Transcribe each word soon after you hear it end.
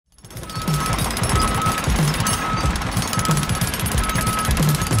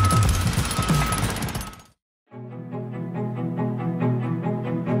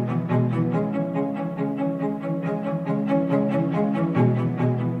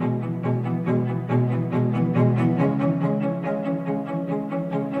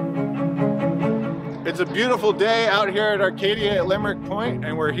a beautiful day out here at Arcadia at Limerick Pointe,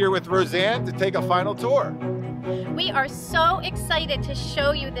 and we're here with Roseanne to take a final tour. We are so excited to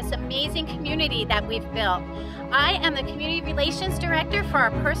show you this amazing community that we've built. I am the Community Relations Director for our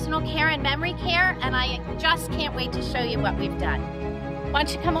Personal Care and Memory Care, and I just can't wait to show you what we've done. Why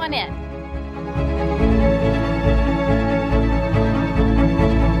don't you come on in?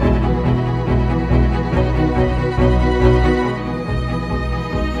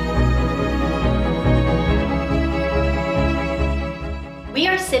 We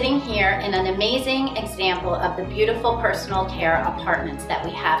are sitting here in an amazing example of the beautiful personal care apartments that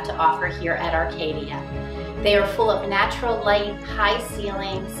we have to offer here at Arcadia. They are full of natural light, high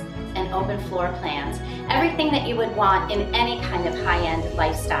ceilings, and open floor plans. Everything that you would want in any kind of high-end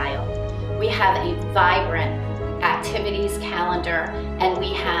lifestyle. We have a vibrant activities calendar, and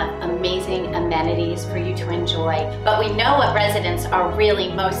we have amazing amenities for you to enjoy. But we know what residents are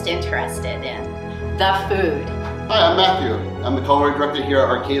really most interested in: the food. Hi, I'm Matthew. I'm the culinary director here at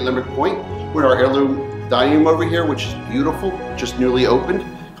Arcadia Limerick Pointe. We're in our heirloom dining room over here, which is beautiful, just newly opened.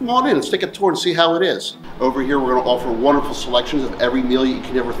 Come on in, let's take a tour and see how it is. Over here, we're going to offer wonderful selections of every meal you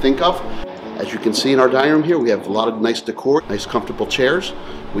can ever think of. As you can see in our dining room here, we have a lot of nice decor, nice comfortable chairs.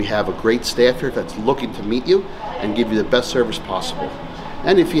 We have a great staff here that's looking to meet you and give you the best service possible.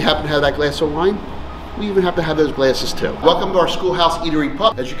 And if you happen to have that glass of wine, we even happen to have those glasses too. Welcome to our Schoolhouse Eatery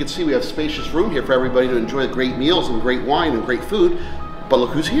Pub. As you can see, we have a spacious room here for everybody to enjoy the great meals and great wine and great food. But look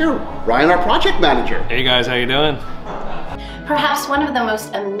who's here, Ryan, our project manager. Hey guys, how you doing? Perhaps one of the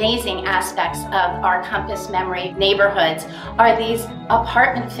most amazing aspects of our Compass Memory neighborhoods are these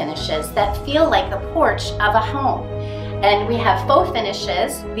apartment finishes that feel like the porch of a home. And we have faux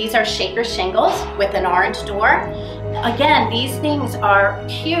finishes. These are shaker shingles with an orange door. Again, these things are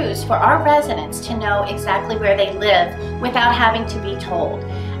cues for our residents to know exactly where they live without having to be told.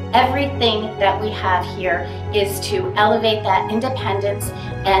 Everything that we have here is to elevate that independence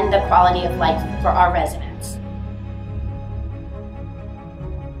and the quality of life for our residents.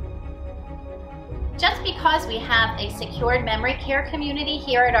 Just because we have a secured memory care community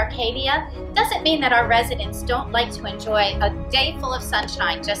here at Arcadia doesn't mean that our residents don't like to enjoy a day full of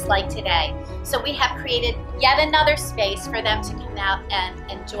sunshine just like today. So we have created yet another space for them to come out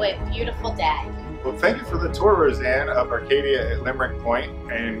and enjoy a beautiful day. Well, thank you for the tour, Roseanne, of Arcadia at Limerick Pointe,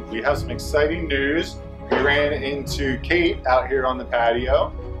 and we have some exciting news. We ran into Kate out here on the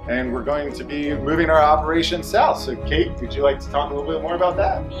patio, and we're going to be moving our operation south. So Kate, would you like to talk a little bit more about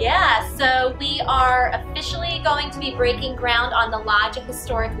that? Yeah, so we are officially going to be breaking ground on the Lodge at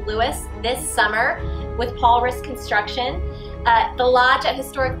Historic Lewis this summer with Paul Risk Construction. The Lodge at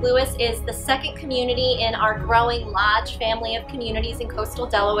Historic Lewis is the second community in our growing Lodge family of communities in coastal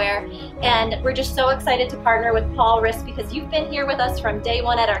Delaware, and we're just so excited to partner with Paul Risk because you've been here with us from day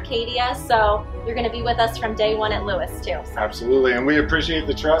one at Arcadia, so you're going to be with us from day one at Lewis too. So. Absolutely, and we appreciate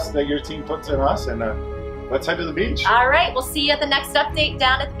the trust that your team puts in us, and let's head to the beach. All right, we'll see you at the next update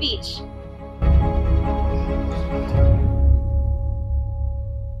down at the beach.